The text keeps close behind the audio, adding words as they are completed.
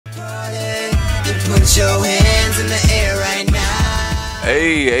Put your hands in the air right now.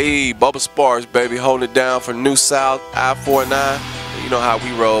 Hey, Bubba Sparxxx, baby, holding it down for New South, I-49. You know how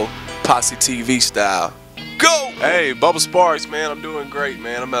we roll, Posse TV style. Go! Hey, Bubba Sparxxx, man, I'm doing great,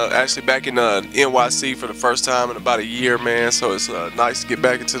 man. I'm actually back in NYC for the first time in about a year, man, so it's nice to get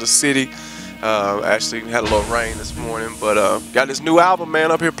back into the city. Actually had a little rain this morning, but got this new album,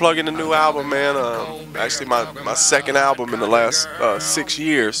 man, up here plugging the new album, man. Actually my second album in the last 6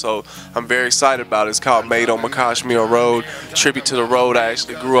 years, so I'm very excited about it. It's called Made on Makashmere Road, tribute to the road I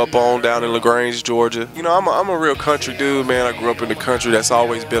actually grew up on down in LaGrange, Georgia. You know, I'm a real country dude, man. I grew up in the country. That's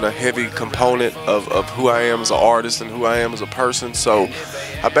always been a heavy component of who I am as an artist and who I am as a person. So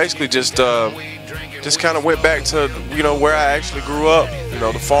I basically just kind of went back to, you know, where I actually grew up, you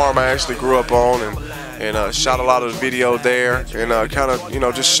know, the farm I actually grew up on, and shot a lot of the video there, and kind of, you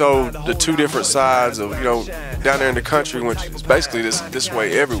know, just showed the two different sides of, you know, down there in the country, which is basically this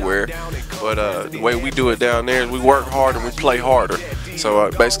way everywhere, but the way we do it down there is we work hard and we play harder.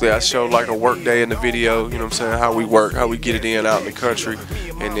 So basically I showed like a work day in the video, you know what I'm saying, how we work, how we get it in out in the country,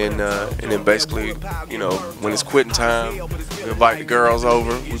 and then basically, you know, when it's quitting time, we invite the girls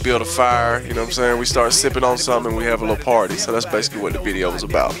over, we build a fire, you know what I'm saying, we start sipping on something, and we have a little party. So that's basically what the video was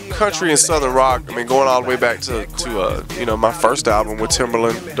about. Country and Southern rock, I mean, going all the way back to you know, my first album with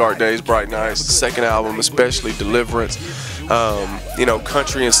Timbaland, Dark Days, Bright Nights, the second album especially, Deliverance. You know,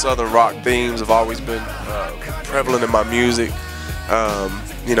 country and Southern rock themes have always been prevalent in my music.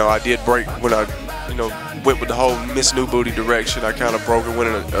 You know, I did break when I, you know, went with the whole Miss New Booty direction. I kind of broke and went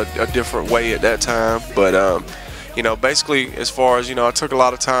in a different way at that time, but you know, basically, as far as, you know, I took a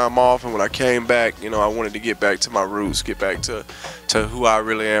lot of time off, and when I came back, you know, I wanted to get back to my roots, get back to who I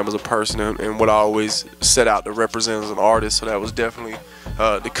really am as a person, and what I always set out to represent as an artist. So that was definitely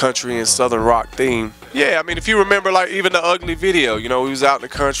the country and Southern rock theme. Yeah, I mean, if you remember, like, even the Ugly video, you know, we was out in the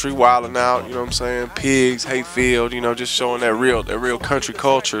country wilding out, you know what I'm saying, pigs, hayfield, you know, just showing that real country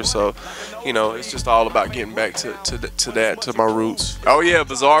culture. So, you know, it's just all about getting back to my roots. Oh yeah,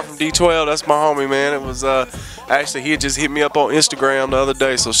 Bizarre from D12, that's my homie, man. It was actually, he had just hit me up on Instagram the other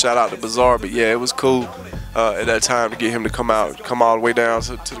day, so shout out to Bizarre. But yeah, it was cool at that time to get him to come all the way down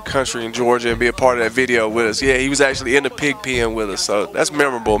to the country in Georgia and be a part of that video with us. Yeah, he was actually in the pig pen with us, so that's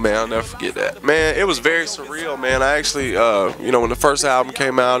memorable, man. I'll never forget that. Man, it was very surreal, man. I actually, you know, when the first album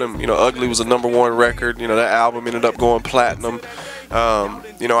came out, and, you know, Ugly was a #1 record, you know, that album ended up going platinum.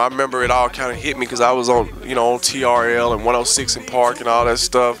 You know, I remember it all kind of hit me because I was on, you know, on TRL and 106 in Park and all that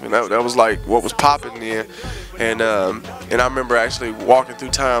stuff, and that was like what was popping then. And I remember actually walking through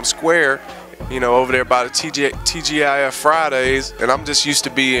Times Square, you know, over there by the TGIF Fridays, and I'm just used to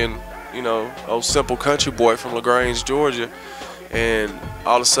being, you know, old simple country boy from LaGrange, Georgia, and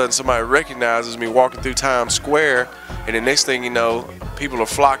all of a sudden somebody recognizes me walking through Times Square, and the next thing you know, people are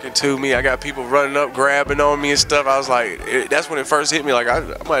flocking to me. I got people running up, grabbing on me and stuff. I was like, that's when it first hit me, like I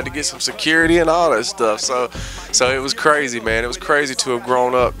might have to get some security and all that stuff. So it was crazy, man. It was crazy to have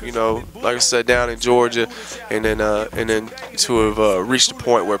grown up, you know, like I said, down in Georgia, and then to have reached the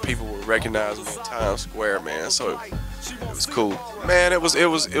point where people would recognize me in Times Square, man. So it was cool, man. It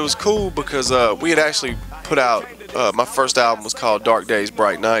was cool because we had actually put out, my first album was called Dark Days,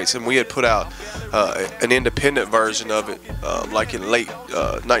 Bright Nights, and we had put out an independent version of it like in late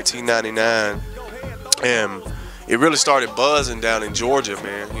 1999, and it really started buzzing down in Georgia,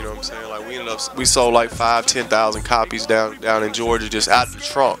 man. You know what I'm saying? Like we sold like 5,000–10,000 copies down in Georgia, just out of the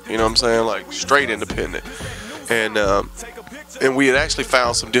trunk. You know what I'm saying? Like straight independent, and we had actually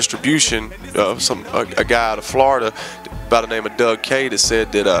found some distribution. A guy out of Florida by the name of Doug K that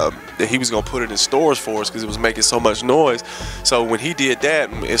said that he was gonna put it in stores for us because it was making so much noise. So when he did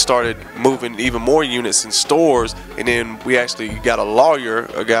that, it started moving even more units in stores, and then we actually got a lawyer,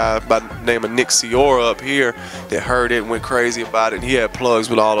 a guy by the name of Nick Ciora up here, that heard it and went crazy about it, and he had plugs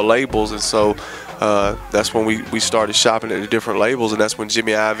with all the labels, and so that's when we started shopping at the different labels, and that's when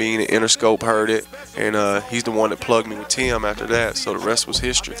Jimmy Iovine and Interscope heard it, and he's the one that plugged me with Tim after that, so the rest was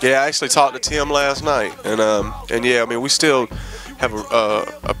history. Yeah, I actually talked to Tim last night, and yeah, I mean, we still have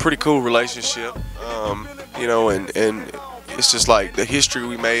a pretty cool relationship, you know, and it's just like the history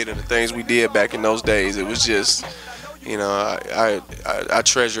we made and the things we did back in those days. It was just, you know, I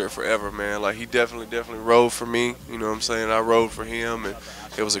treasure it forever, man. Like, he definitely rode for me, you know what I'm saying? I rode for him, and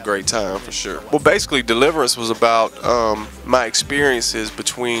it was a great time for sure. Well, basically, Deliverance was about my experiences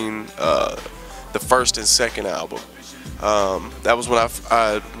between the first and second album. That was when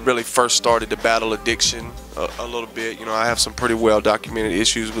I really first started to battle addiction a little bit. You know, I have some pretty well documented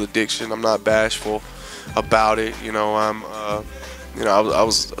issues with addiction. I'm not bashful about it. You know, You know, I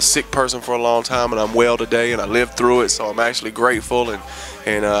was a sick person for a long time, and I'm well today, and I lived through it. So I'm actually grateful, and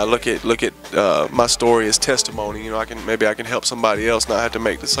look at my story as testimony. You know, maybe I can help somebody else not have to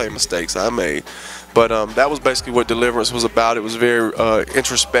make the same mistakes I made. But that was basically what deliverance was about. It was very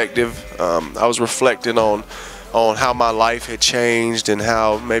introspective. I was reflecting on how my life had changed, and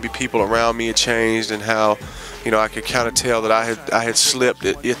how maybe people around me had changed, and how, you know, I could kind of tell that I had slipped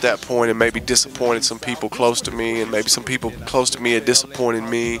at that point and maybe disappointed some people close to me, and maybe some people close to me had disappointed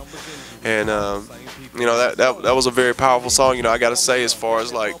me. And you know, that was a very powerful song. You know, I gotta say, as far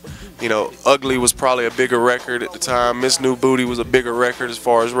as like, you know, Ugly was probably a bigger record at the time. Miss New Booty was a bigger record as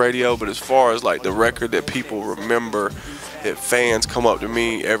far as radio, but as far as like the record that people remember, that fans come up to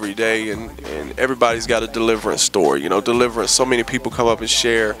me every day, and everybody's got a deliverance story. You know, deliverance, so many people come up and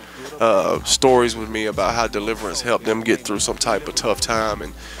share stories with me about how deliverance helped them get through some type of tough time.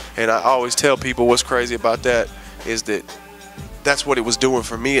 And I always tell people what's crazy about that is that that's what it was doing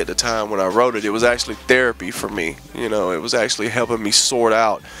for me at the time when I wrote it. It was actually therapy for me. You know, it was actually helping me sort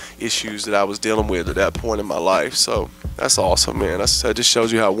out issues that I was dealing with at that point in my life. So that's awesome, man. That just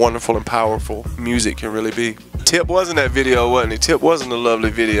shows you how wonderful and powerful music can really be. Tip was in that video, wasn't he? Tip was in the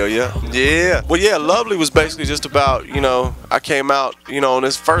Lovely video, yeah? Yeah. Well, yeah, Lovely was basically just about, you know, I came out, you know, on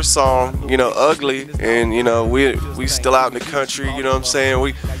this first song, you know, Ugly, and, you know, we still out in the country, you know what I'm saying?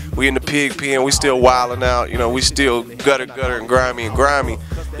 We in the pig pen, we still wilding out, you know, we still gutter and grimy,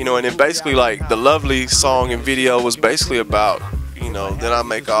 you know, and then basically like the Lovely song and video was basically about, you know, then I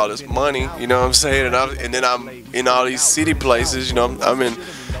make all this money, you know what I'm saying, and then I'm in all these city places, you know, I'm in,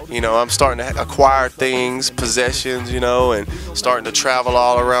 you know, I'm starting to acquire things, possessions, you know, and starting to travel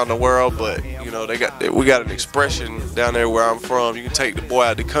all around the world. But, you know, we got an expression down there where I'm from. You can take the boy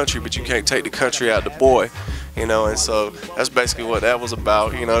out of the country, but you can't take the country out of the boy, you know. And so that's basically what that was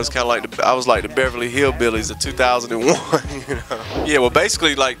about. You know, it's kind of like I was like the Beverly Hillbillies of 2001. You know? Yeah, well,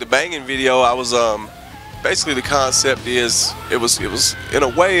 basically like the Banging video, I was basically the concept is it was in a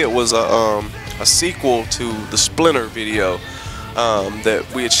way it was a sequel to the Splinter video that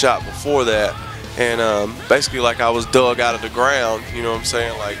we had shot before that, and basically like I was dug out of the ground, you know what I'm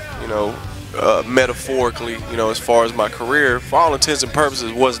saying, like, you know, metaphorically, you know, as far as my career, for all intents and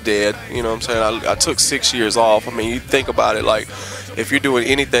purposes, was dead, you know what I'm saying. I took 6 years off. I mean, you think about it, like, if you're doing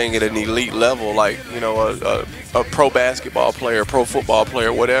anything at an elite level, like, you know, a pro basketball player, pro football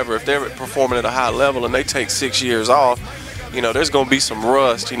player, whatever, if they're performing at a high level and they take 6 years off, you know, there's going to be some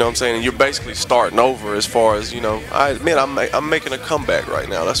rust, you know what I'm saying, and you're basically starting over as far as, you know, I admit I'm making a comeback right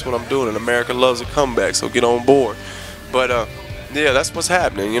now. That's what I'm doing, and America loves a comeback, so get on board. But, yeah, that's what's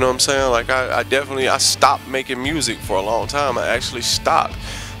happening, you know what I'm saying? Like, I stopped making music for a long time. I actually stopped.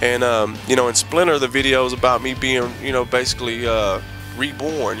 And, you know, in Splinter, the video is about me being, you know, basically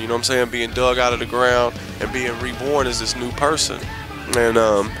reborn, you know what I'm saying, being dug out of the ground and being reborn as this new person.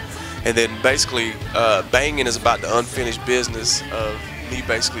 And then basically Banging is about the unfinished business of me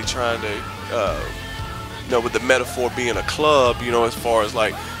basically trying to, you know, with the metaphor being a club, you know, as far as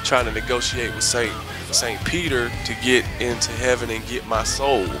like trying to negotiate with Saint Peter to get into heaven and get my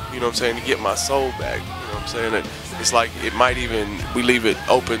soul, you know what I'm saying, to get my soul back, you know what I'm saying. That it's like it might even, we leave it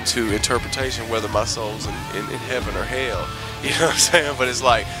open to interpretation whether my soul's in heaven or hell, you know what I'm saying. But it's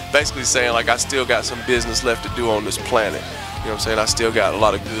like basically saying like I still got some business left to do on this planet. You know what I'm saying? I still got a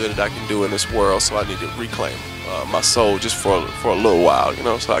lot of good that I can do in this world, so I need to reclaim my soul just for a little while, you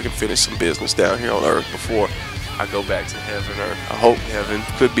know, so I can finish some business down here on earth before I go back to heaven, or I hope heaven.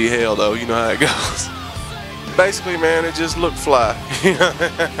 Could be hell though, you know how it goes. Basically, man, it just looked fly.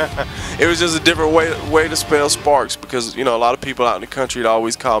 It was just a different way to spell Sparxxx, because, you know, a lot of people out in the country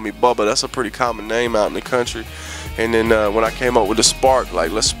always call me Bubba. That's a pretty common name out in the country. And then when I came up with the spark,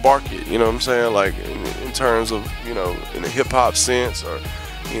 like, let's spark it, you know what I'm saying, like in terms of, you know, in a hip-hop sense, or,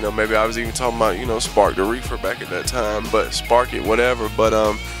 you know, maybe I was even talking about, you know, spark the reefer back at that time, but spark it, whatever. But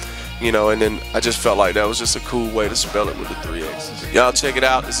you know, and then I just felt like that was just a cool way to spell it with the 3 X's. Y'all check it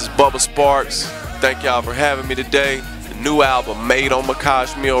out. This is Bubba Sparxxx. Thank y'all for having me today. The new album, Made on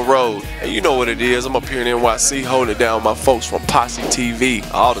Makash Mill Road. And you know what it is. I'm up here in NYC holding it down with my folks from Posse TV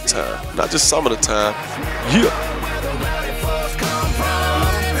all the time. Not just some of the time. Yeah.